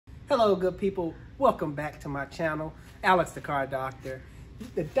Hello, good people. Welcome back to my channel, Alex the Car Doctor.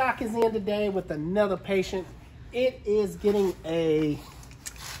 The doc is in today with another patient. It is getting a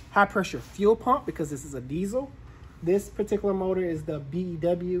high pressure fuel pump because this is a diesel. This particular motor is the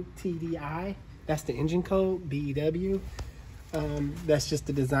BEW TDI. That's the engine code, BEW. That's just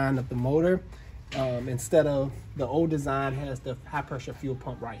the design of the motor. Instead of the old design has the high pressure fuel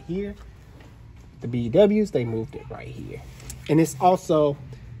pump right here. The BEWs, they moved it right here. And it's also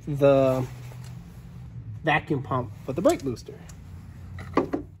the vacuum pump for the brake booster.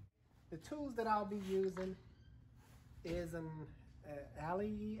 The tools that I'll be using is an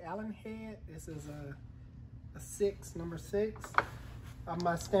Allen head. This is a number 6 of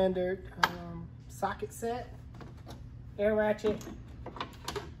my standard socket set, air ratchet,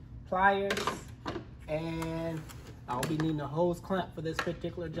 pliers, and I'll be needing a hose clamp for this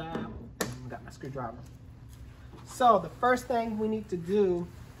particular job. Got my screwdriver. So the first thing we need to do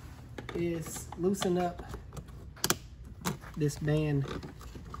is loosen up this band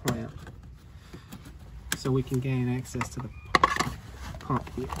clamp so we can gain access to the pump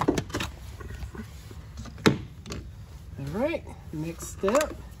here. All right, next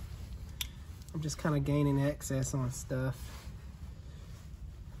step, I'm just kind of gaining access on stuff.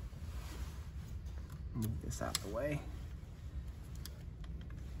 Move this out the way.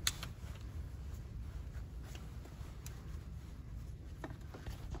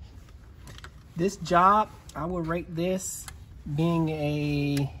 This job, I would rate this being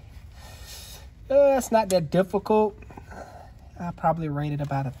it's not that difficult. I probably rate it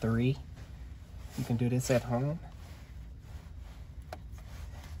about a 3. You can do this at home.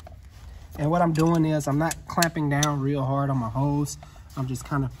 And what I'm doing is I'm not clamping down real hard on my hose. I'm just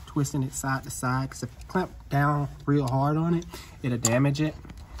kind of twisting it side to side, because if you clamp down real hard on it, it'll damage it.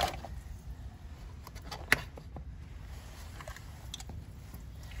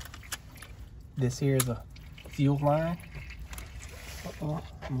 This here is a fuel line. Uh-oh,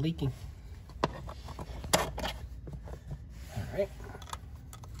 I'm leaking. All right.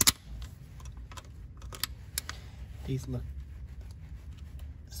 These look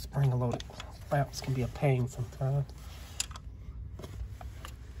spring-loaded clamps can be a pain sometimes.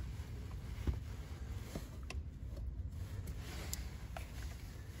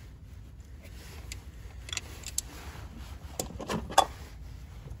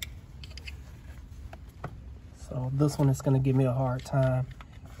 So this one is going to give me a hard time,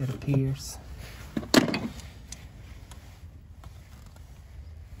 it appears. All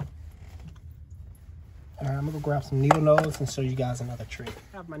right, I'm going to grab some needle nose and show you guys another trick.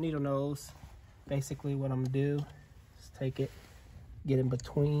 I have my needle nose. Basically what I'm going to do is take it, get in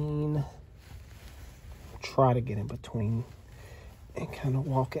between, try to get in between, and kind of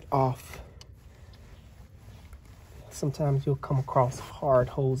walk it off. Sometimes you'll come across hard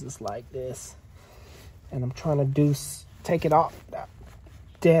hoses like this. And I'm trying to take it off without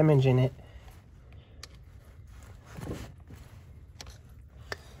damaging it.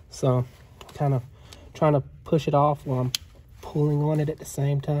 So, kind of trying to push it off while I'm pulling on it at the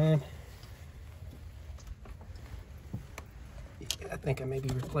same time. I think I may be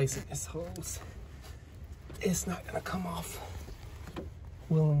replacing this hose. It's not gonna come off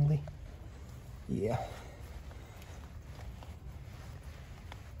willingly. Yeah.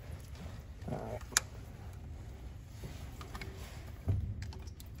 All right.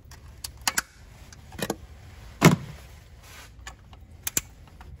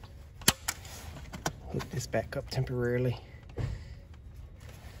 Hook this back up temporarily.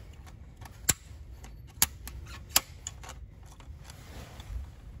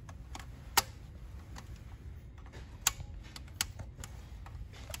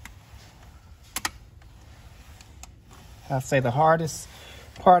 I'll say the hardest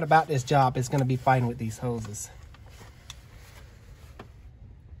part about this job is going to be fighting with these hoses.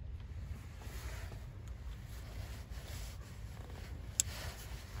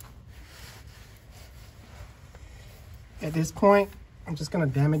 At this point, I'm just going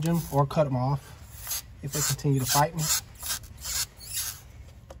to damage them or cut them off if they continue to fight me.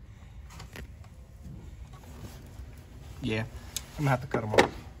 Yeah, I'm going to have to cut them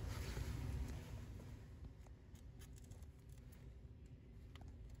off.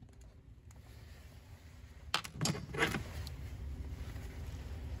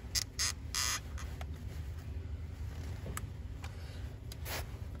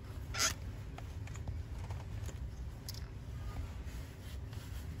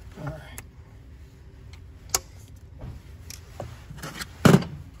 All right.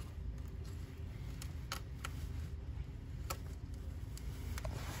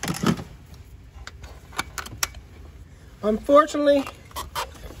 Unfortunately,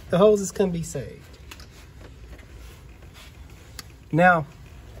 the hoses can be saved. Now,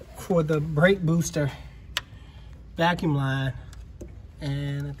 for the brake booster vacuum line,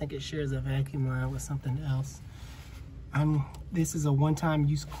 and I think it shares a vacuum line with something else. This is a one-time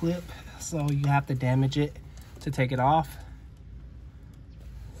use clip, so you have to damage it to take it off.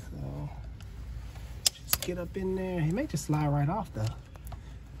 So just get up in there. It may just slide right off though.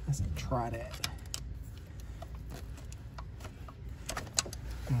 Let's try that.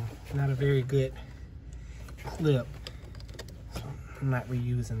 Not a very good clip, so I'm not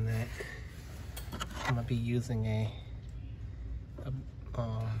reusing that. I'm gonna be using a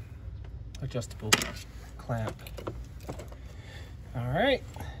adjustable clamp. All right,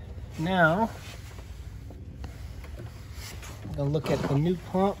 now I'm gonna look at the new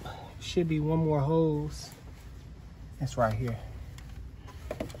pump. Should be one more hose. That's right here.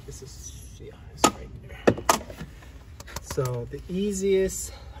 This is, yeah, it's right there. So the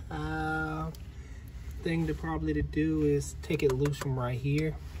easiest thing to do is take it loose from right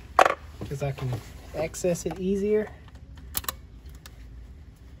here, because I can access it easier.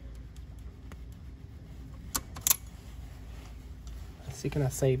 Let's see, can I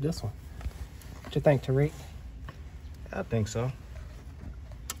save this one? What you think, Tariq? I think so.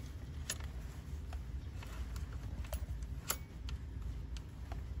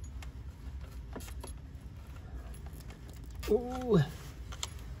 Ooh.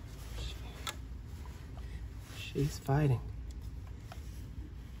 She's fighting.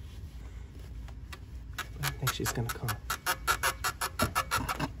 But I think she's gonna come.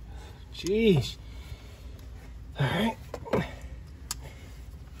 Jeez. All right.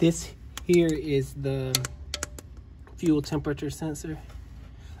 This here is the fuel temperature sensor.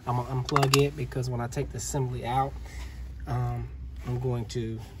 I'm gonna unplug it because when I take the assembly out, I'm going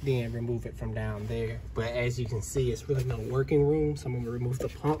to then remove it from down there. But as you can see, it's really no working room, so I'm gonna remove the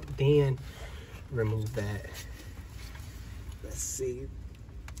pump, then remove that. Let's see.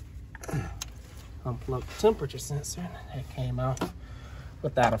 Unplug the temperature sensor. That came out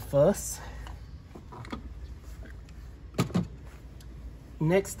without a fuss.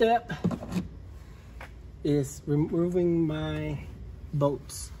 Next step is removing my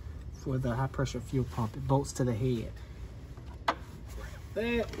bolts for the high pressure fuel pump. It bolts to the head.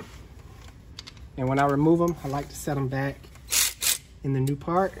 That. And when I remove them, I like to set them back in the new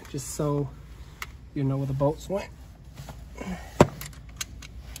part, just so you know where the bolts went.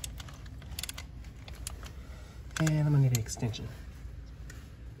 And I'm gonna need an extension.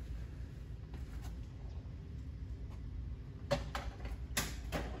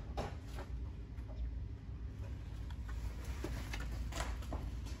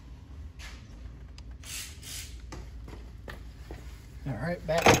 All right,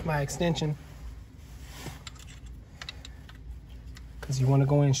 back with my extension. Because you want to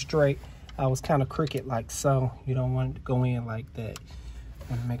go in straight. I was kind of crooked like so. You don't want it to go in like that. You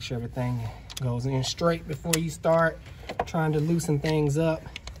want to make sure everything goes in straight before you start trying to loosen things up.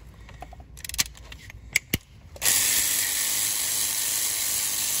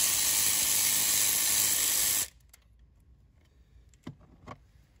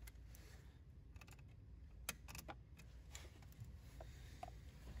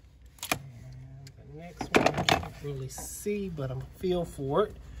 Next one, I can't really see, but I'm gonna feel for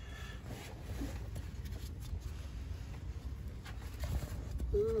it.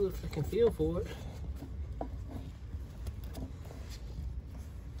 Ooh, if I can feel for it.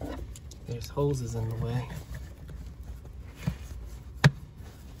 There's hoses in the way. I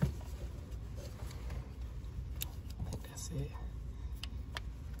think that's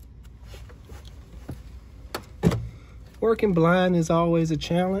it. Working blind is always a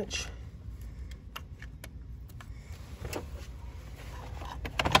challenge.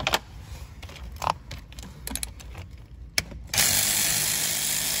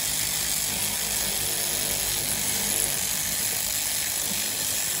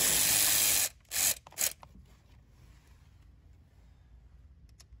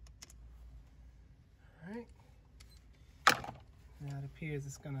 Now it appears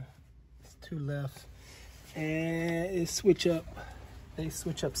it's two left, and they switch up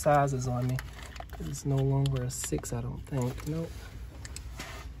sizes on me because it's no longer a 6, I don't think. Nope.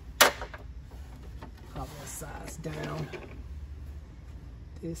 Probably a size down.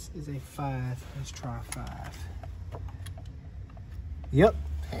 This is a 5. Let's try 5. Yep,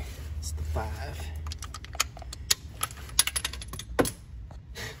 it's the 5.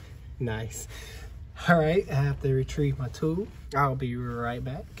 Nice. All right, I have to retrieve my tool. I'll be right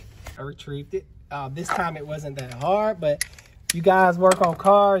back. I retrieved it. This time it wasn't that hard, but you guys work on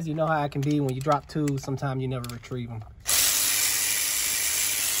cars, you know how it can be when you drop tools. Sometimes you never retrieve them.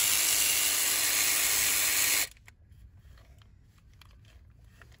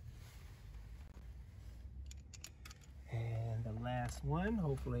 last one.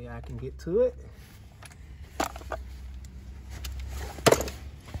 Hopefully I can get to it.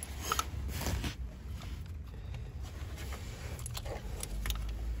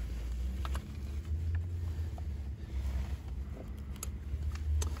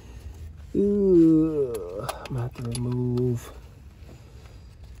 Ooh, I'm about to remove.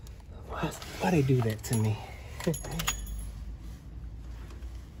 Why they do that to me?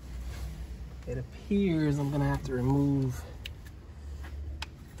 It appears I'm gonna have to remove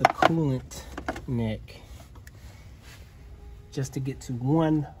the coolant neck just to get to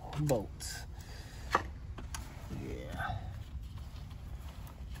one bolt. Yeah.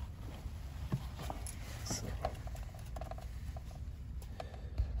 So.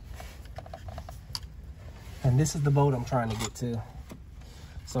 And this is the bolt I'm trying to get to.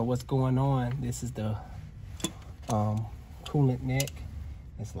 So what's going on, this is the coolant neck.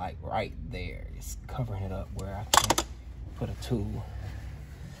 It's like right there. It's covering it up where I can't put a tool.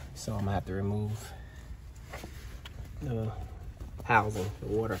 So I'm gonna have to remove the housing, the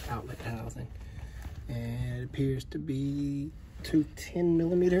water outlet housing. And it appears to be 10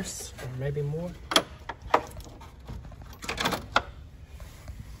 millimeters or maybe more.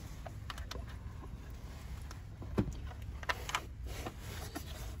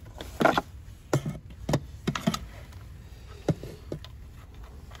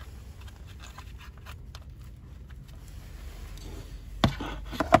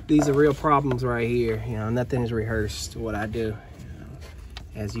 These are real problems right here. You know, nothing is rehearsed what I do. You know,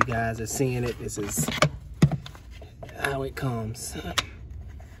 as you guys are seeing it, this is how it comes.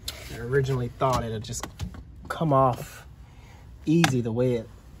 I originally thought it'd just come off easy the way it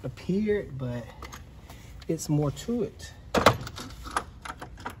appeared, but it's more to it.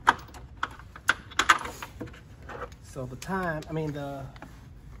 So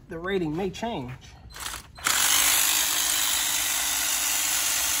the rating may change.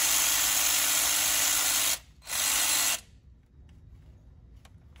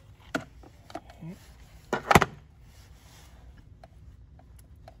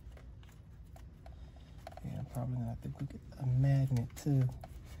 Probably gonna have to look at a magnet too,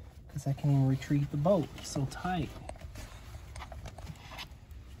 because I can't even retrieve the bolt. It's so tight.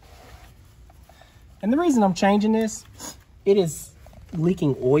 And the reason I'm changing this, it is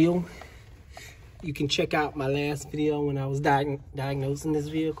leaking oil. You can check out my last video when I was diagnosing this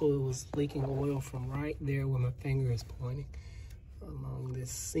vehicle. It was leaking oil from right there where my finger is pointing, along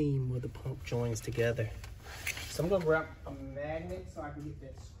this seam where the pump joins together. So I'm gonna grab a magnet so I can get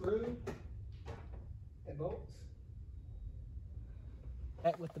that screw. Bolts.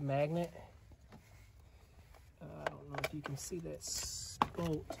 That with the magnet. I don't know if you can see that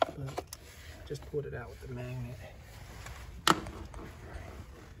bolt, but just pulled it out with the magnet.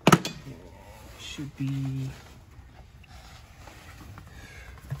 Should be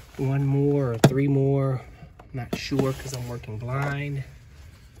one more or three more. I'm not sure because I'm working blind.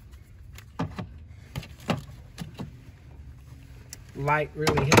 Light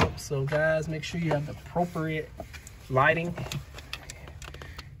really helps, so guys, make sure you have the appropriate lighting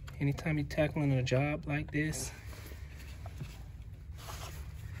anytime you're tackling a job like this.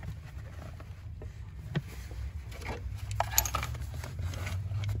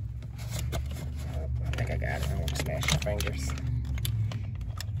 I think I got it. I don't want to smash my fingers.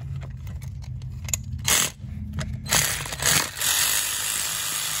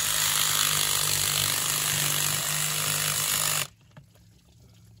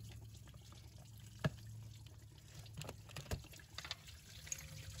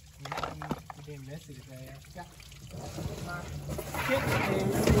 Messy today. I forgot my kit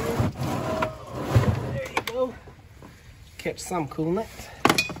there you go. Catch some coolant.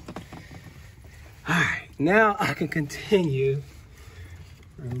 All right, now I can continue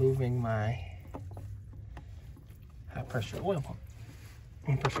removing my high pressure oil pump.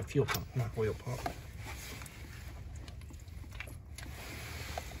 High pressure fuel pump, not oil pump.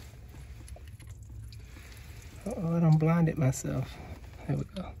 Uh-oh, I done blinded myself. There we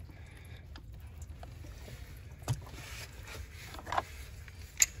go.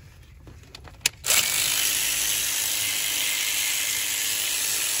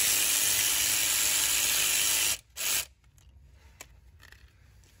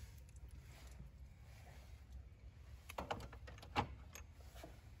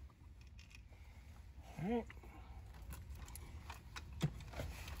 Alright.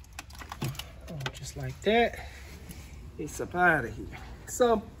 Just like that. It's up out of here.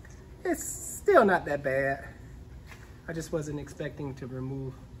 So it's still not that bad. I just wasn't expecting to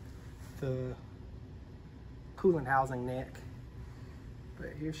remove the coolant housing neck.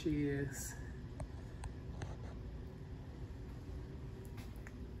 But here she is.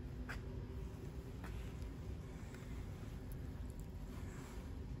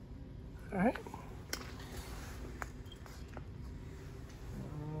 All right.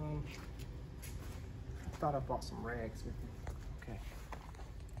 I thought I bought some rags with me. Okay.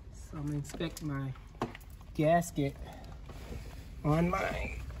 So I'm gonna inspect my gasket on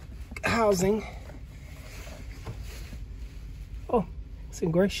my housing. Oh, it's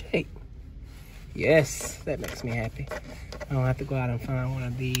in great shape. Yes, that makes me happy. I don't have to go out and find one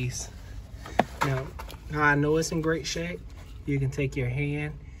of these. Now, how I know it's in great shape, you can take your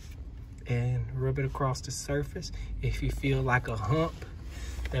hand and rub it across the surface. If you feel like a hump,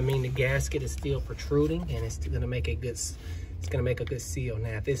 that means the gasket is still protruding and it's gonna make a good seal.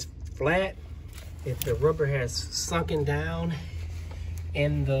 Now, if it's flat, if the rubber has sunken down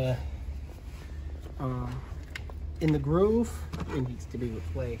in the groove, it needs to be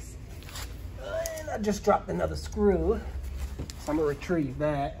replaced. And I just dropped another screw, so I'm gonna retrieve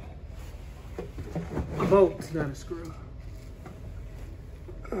that. A bolt, not a screw.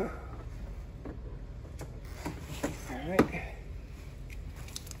 All right.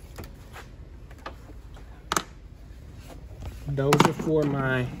 Those are for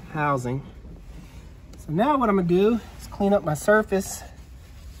my housing. So now what I'm gonna do is clean up my surface.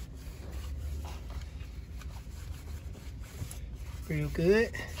 Real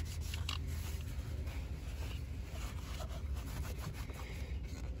good.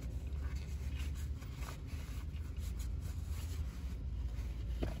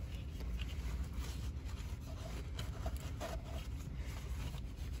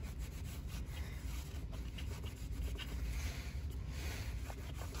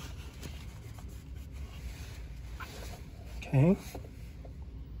 Okay,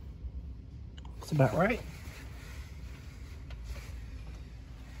 that's about right.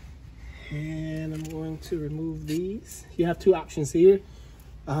 And I'm going to remove these. You have two options here.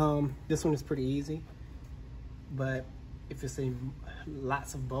 This one is pretty easy, but if it's in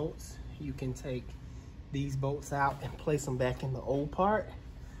lots of bolts, you can take these bolts out and place them back in the old part,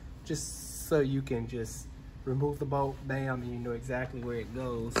 just so you can just remove the bolt, bam, and you know exactly where it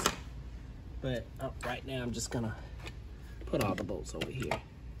goes. But right now I'm just gonna put all the bolts over here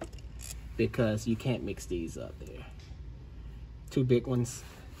because you can't mix these up there. Two big ones,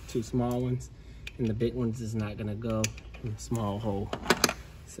 two small ones, and the big ones is not gonna go in the small hole.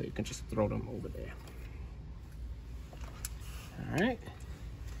 So you can just throw them over there. All right.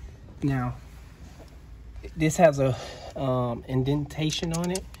 Now, this has a indentation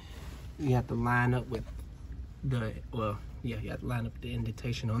on it. You have to line up with the, you have to line up the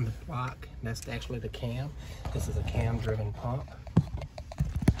indentation on the block. That's actually the cam. This is a cam-driven pump.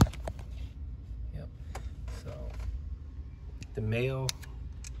 Yep. So the male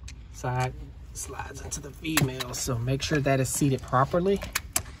side slides into the female. So make sure that is seated properly.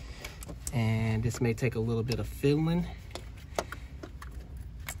 And this may take a little bit of fiddling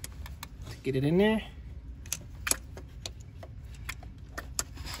to get it in there.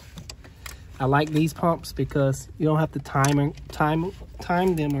 I like these pumps because you don't have to time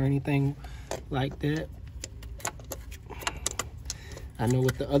them or anything like that. I know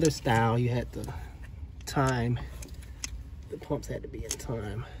with the other style you had to time, the pumps had to be in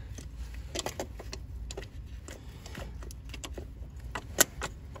time.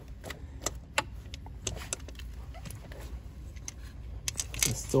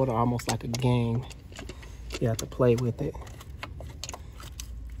 It's sort of almost like a game. You have to play with it.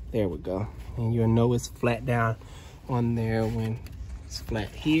 There we go. And you'll know it's flat down on there when it's flat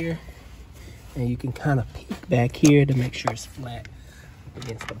here. And you can kind of peek back here to make sure it's flat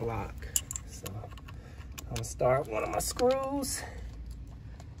against the block. So I'm gonna start one of my screws.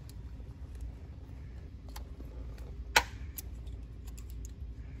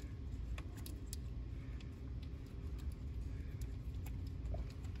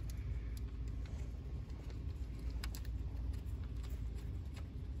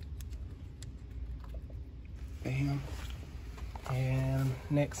 Bam. And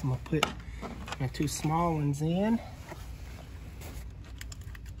next I'm gonna put my two small ones in.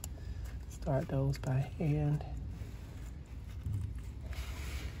 Start those by hand.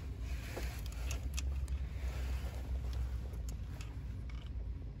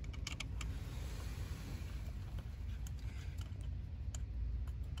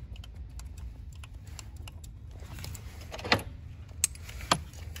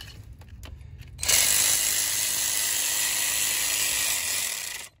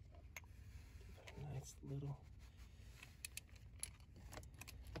 Little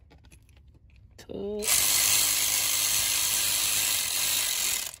tug.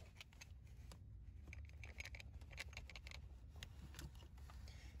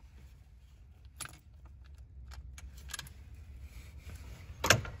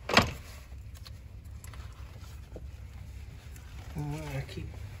 I keep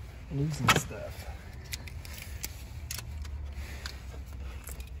losing stuff.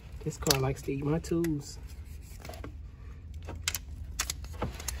 This car likes to eat my tools.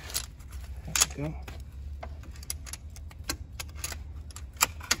 There we go.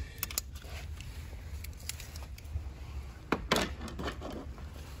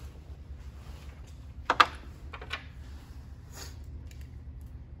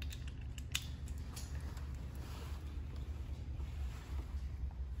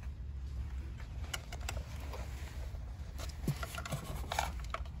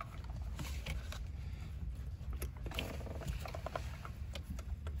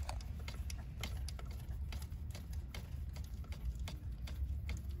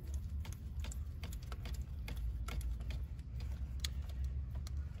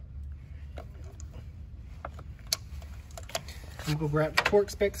 I'm gonna go grab the torque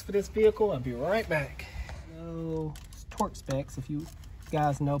specs for this vehicle. I'll be right back. So, torque specs, if you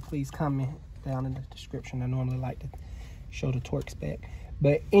guys know, please comment down in the description. I normally like to show the torque spec.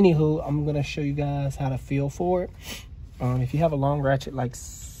 But anywho, I'm gonna show you guys how to feel for it. If you have a long ratchet like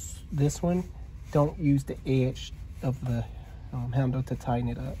this one, don't use the edge of the handle to tighten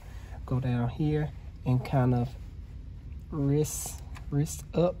it up. Go down here and kind of wrist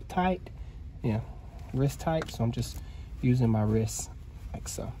up tight. Yeah, wrist tight. So I'm just using my wrist like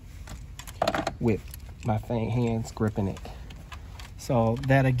so with my hands gripping it. So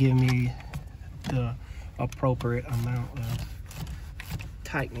that'll give me the appropriate amount of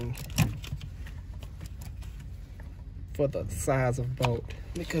tightening for the size of bolt.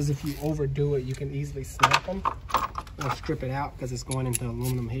 Because if you overdo it, you can easily snap them or strip it out because it's going into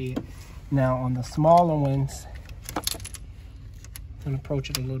aluminum head. Now on the smaller ones, I'm gonna approach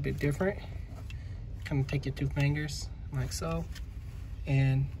it a little bit different. Kind of take your two fingers like so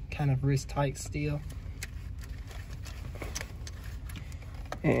and kind of wrist tight still,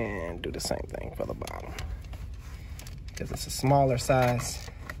 and do the same thing for the bottom because it's a smaller size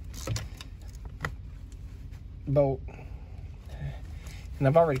bolt. And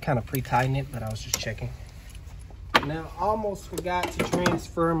I've already kind of pre-tightened it, but I was just checking. Now I almost forgot to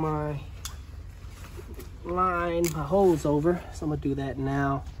transfer my hose over, so I'm gonna do that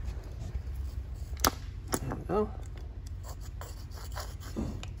now. There we go.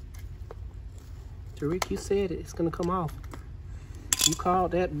 Tariq, you said it's gonna come off. You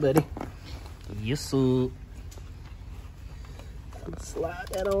called that, buddy. Yes, sir. Slide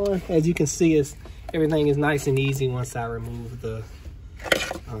that on. As you can see, everything is nice and easy once I remove the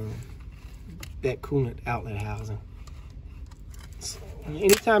that coolant outlet housing. So,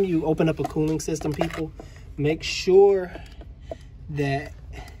 anytime you open up a cooling system, people, make sure that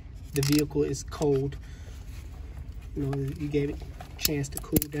the vehicle is cold. You know, you gave it a chance to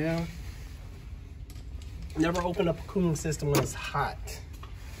cool down. Never open up a cooling system when it's hot.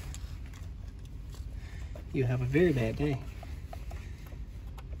 You have a very bad day.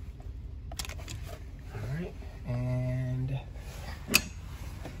 All right, and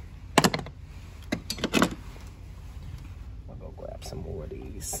I'll go grab some more of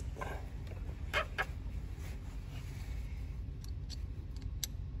these.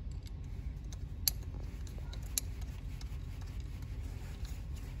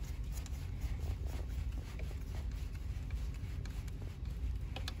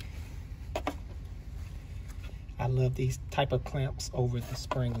 I love these type of clamps over the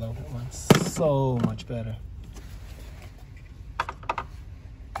spring-loaded ones. So much better.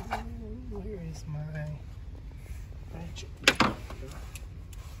 Where is my ratchet?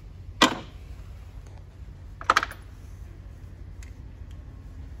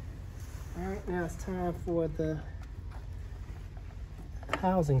 All right, now it's time for the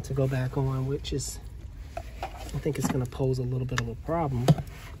housing to go back on, which is, I think it's gonna pose a little bit of a problem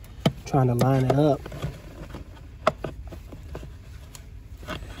trying to line it up.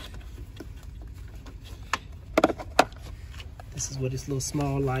 This is where this little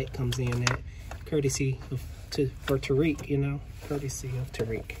small light comes in at, courtesy for Tariq, you know, courtesy of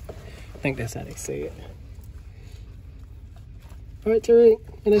Tariq. I think that's how they say it. All right, Tariq,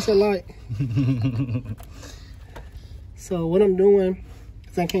 and it's a light. So what I'm doing,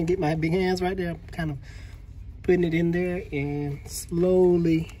 because I can't get my big hands right there, I'm kind of putting it in there and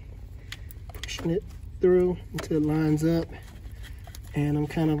slowly pushing it through until it lines up. And I'm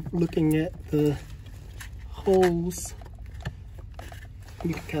kind of looking at the holes.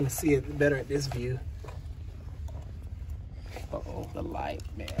 You can kind of see it better at this view. Uh-oh, the light,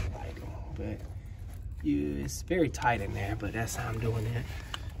 bad lighting. But it's very tight in there, but that's how I'm doing it.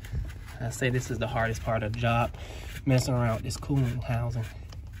 I say this is the hardest part of the job, messing around with this cooling housing.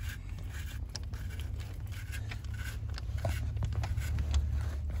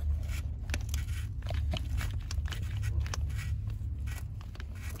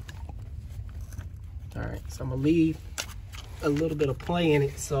 So I'm gonna leave a little bit of play in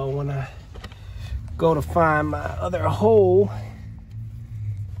it, so when I go to find my other hole,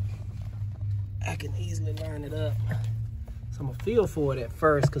 I can easily line it up. So I'm gonna feel for it at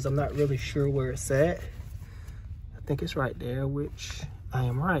first because I'm not really sure where it's at. I think it's right there, which I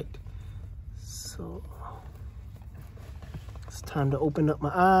am right. So it's time to open up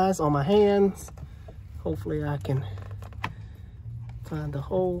my eyes on my hands. Hopefully I can find the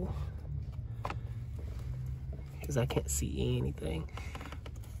hole, because I can't see anything.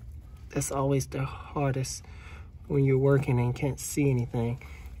 That's always the hardest when you're working and can't see anything.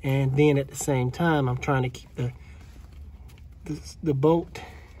 And then at the same time, I'm trying to keep the bolt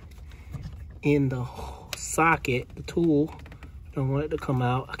in the socket, the tool. I don't want it to come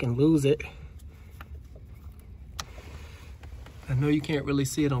out. I can lose it. I know you can't really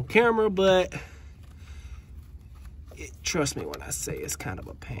see it on camera, but trust me when I say it's kind of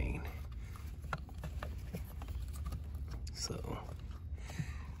a pain. So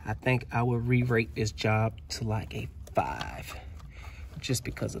I think I would re-rate this job to like a 5, just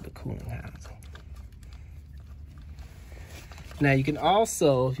because of the cooling housing. Now you can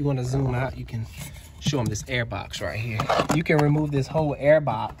also, if you want to zoom out, you can show them this air box right here. You can remove this whole air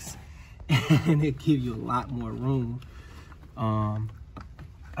box and it'll give you a lot more room. I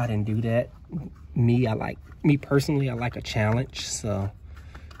didn't do that. Me personally, I like a challenge, so.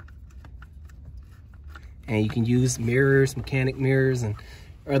 And you can use mirrors, mechanic mirrors, and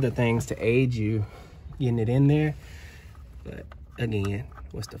other things to aid you getting it in there. But again,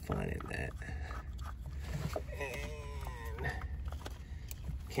 what's the fun in that? And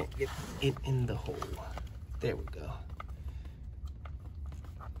can't get it in the hole. There we go.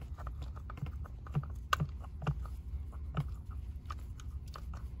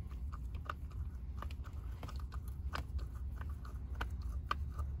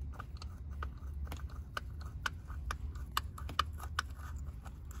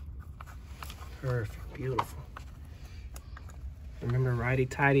 Perfect, beautiful. Remember, righty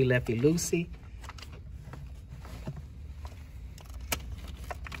tighty, lefty loosey.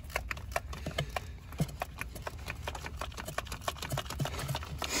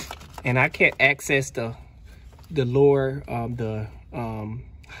 And I can't access the lower, the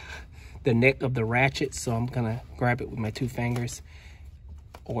neck of the ratchet, so I'm gonna grab it with my 2 fingers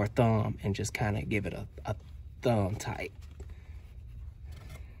or thumb and just kind of give it a thumb tight.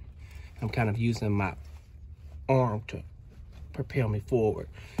 I'm kind of using my arm to propel me forward,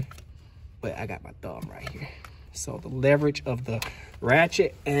 but I got my thumb right here. So the leverage of the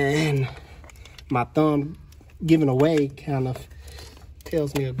ratchet and my thumb giving away kind of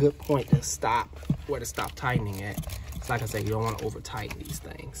tells me a good point to stop, where to stop tightening at. It's like I said, you don't want to over tighten these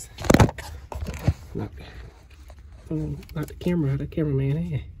things. Not the camera, the cameraman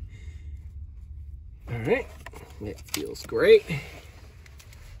in. All right, that feels great.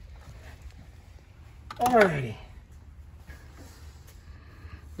 Alrighty.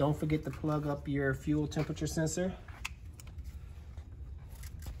 Don't forget to plug up your fuel temperature sensor.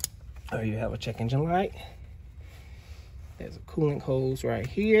 Or you have a check engine light. There's a coolant hose right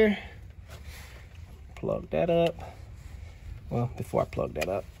here. Plug that up. Well, before I plug that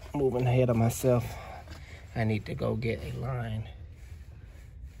up, moving ahead of myself, I need to go get a line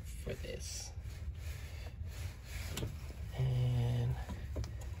for this. And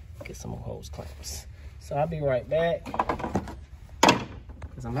get some more hose clamps. So I'll be right back.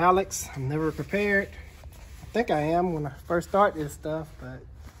 Because I'm Alex, I'm never prepared. I think I am when I first start this stuff, but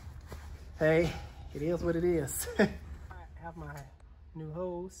hey, it is what it is. I have my new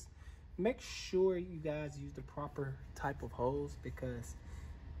hose. Make sure you guys use the proper type of hose, because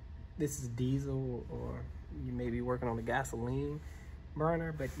this is diesel, or you may be working on a gasoline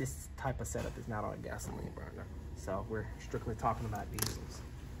burner, but this type of setup is not on a gasoline burner. So we're strictly talking about diesels.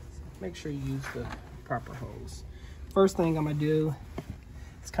 So make sure you use the proper hose. First thing I'm gonna do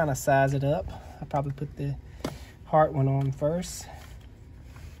is kind of size it up. I probably put the hard one on first.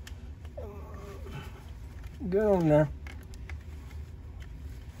 Good on there.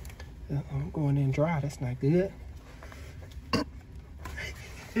 I'm going in dry, that's not good. There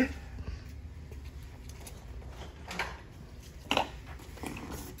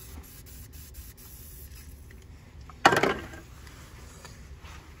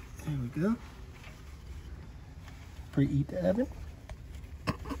we go. Preheat the oven.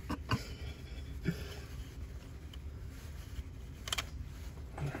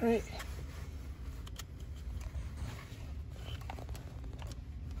 All right.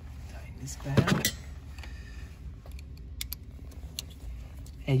 Tighten this back.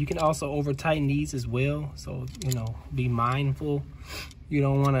 And you can also over tighten these as well. So, you know, be mindful. You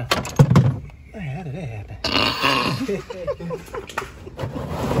don't want to Man, how did that happen?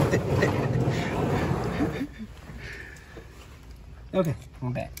 Okay,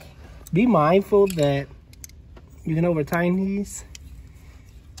 I'm back. Be mindful that you can over tighten these.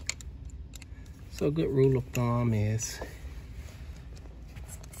 So a good rule of thumb is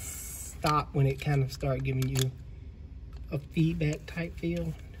stop when it kind of start giving you a feedback type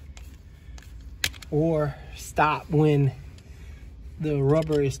feel, or stop when the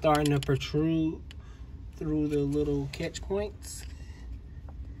rubber is starting to protrude through the little catch points.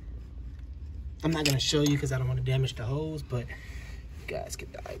 I'm not going to show you because I don't want to damage the hose, but you guys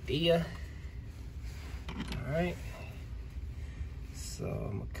get the idea. All right, so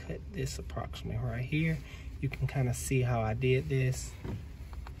I'm gonna cut this approximately right here. You can kind of see how I did this.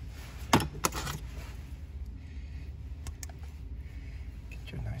 Get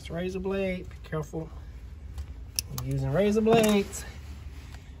your nice razor blade. Be careful when using razor blades.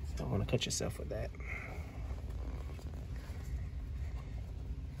 Don't want to cut yourself with that.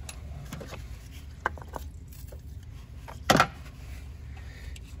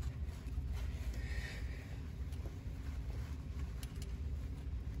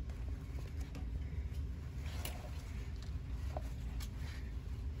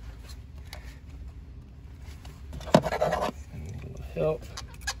 Help.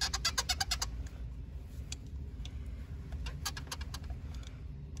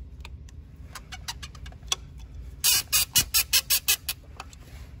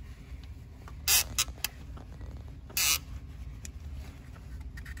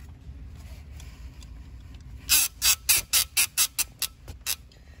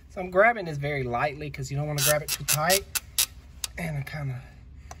 So I'm grabbing this very lightly because you don't want to grab it too tight, and I kind of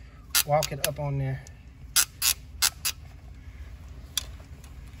walk it up on there.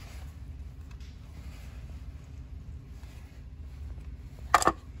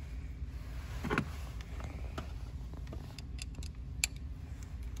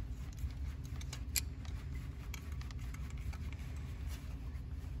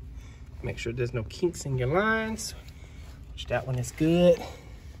 Make sure there's no kinks in your lines, which that one is good.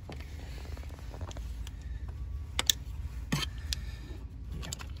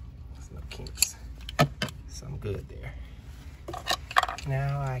 Yeah, there's no kinks, so I'm good there.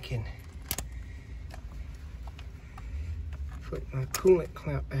 Now I can put my coolant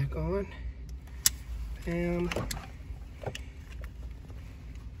clamp back on. And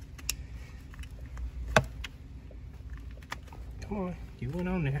come on, you went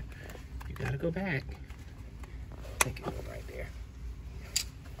on there. You gotta go back. I think it went right there.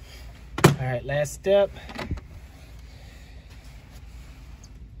 All right, last step.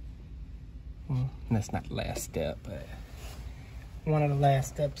 Well, that's not the last step, but one of the last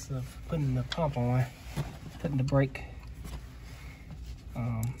steps of putting the pump on, putting the brake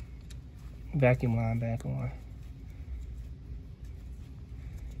vacuum line back on.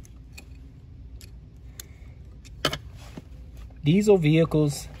 Diesel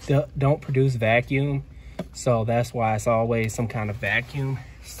vehicles don't produce vacuum, so that's why it's always some kind of vacuum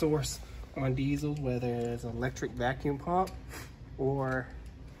source on diesels, whether it's an electric vacuum pump or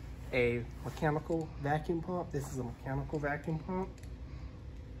a mechanical vacuum pump. This is a mechanical vacuum pump.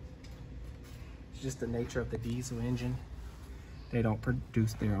 It's just the nature of the diesel engine. They don't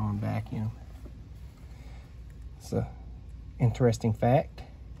produce their own vacuum. It's an interesting fact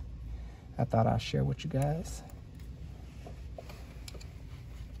I thought I'd share with you guys.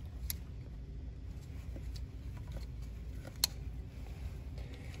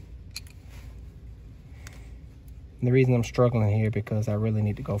 And the reason I'm struggling here because I really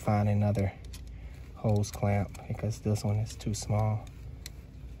need to go find another hose clamp because this one is too small.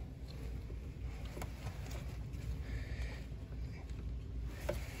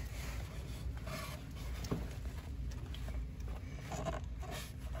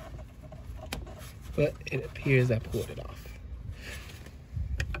 But it appears I pulled it off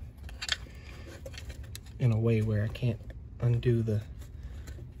in a way where I can't undo the,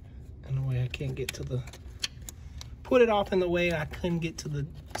 in a way I can't get to the, put it off in the way I couldn't get to the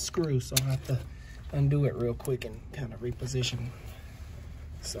screw, so I have to undo it real quick and kind of reposition.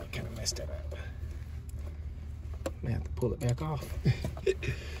 So I kind of messed that up. May have to pull it back off.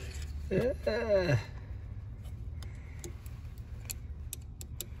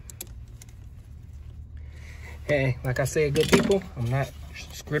 Hey, like I said, good people, I'm not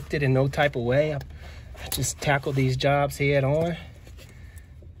scripted in no type of way. I just tackle these jobs head on.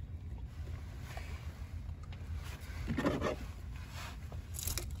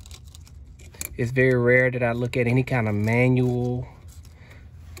 It's very rare that I look at any kind of manual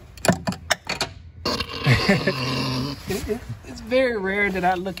It's very rare that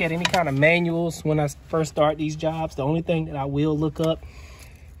I look at any kind of manuals when I first start these jobs. The only thing that I will look up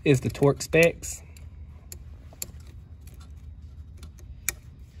is the torque specs.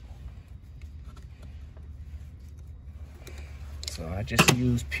 So I just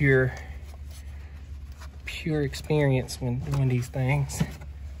use pure experience when doing these things.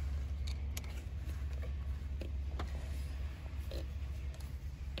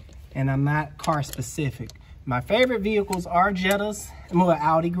 And I'm not car specific. My favorite vehicles are Jettas. I'm more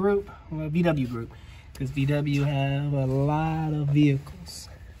Audi group, or VW group, because VW have a lot of vehicles.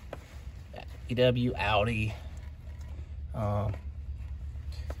 VW, Audi,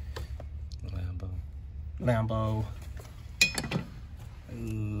 Lambo.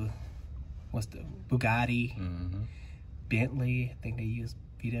 What's the Bugatti? Bentley. I think they use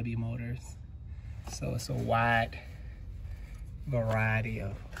VW motors. So it's a wide variety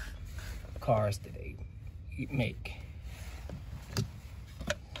of cars that they make.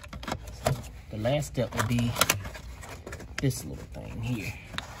 So the last step would be this little thing here.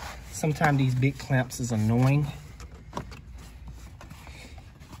 Sometimes these big clamps is annoying.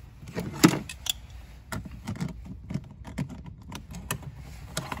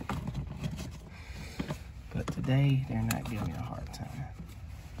 But today they're not giving me a hard time.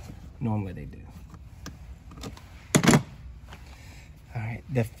 Normally they do. All right,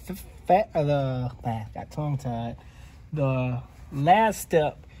 got tongue-tied. The last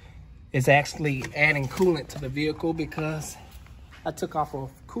step is actually adding coolant to the vehicle, because I took off a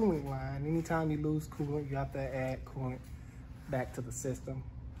coolant line. Anytime you lose coolant, you have to add coolant back to the system.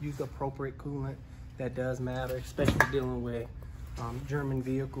 Use the appropriate coolant. That does matter, especially dealing with German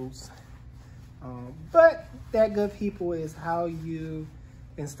vehicles. But that, good people, is how you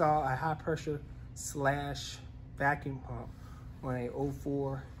install a high pressure / vacuum pump on a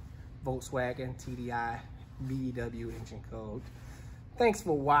 04 Volkswagen TDI VW engine code. Thanks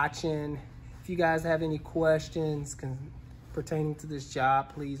for watching. If you guys have any questions pertaining to this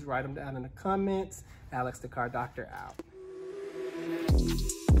job, please write them down in the comments. Alex the Car Doctor out.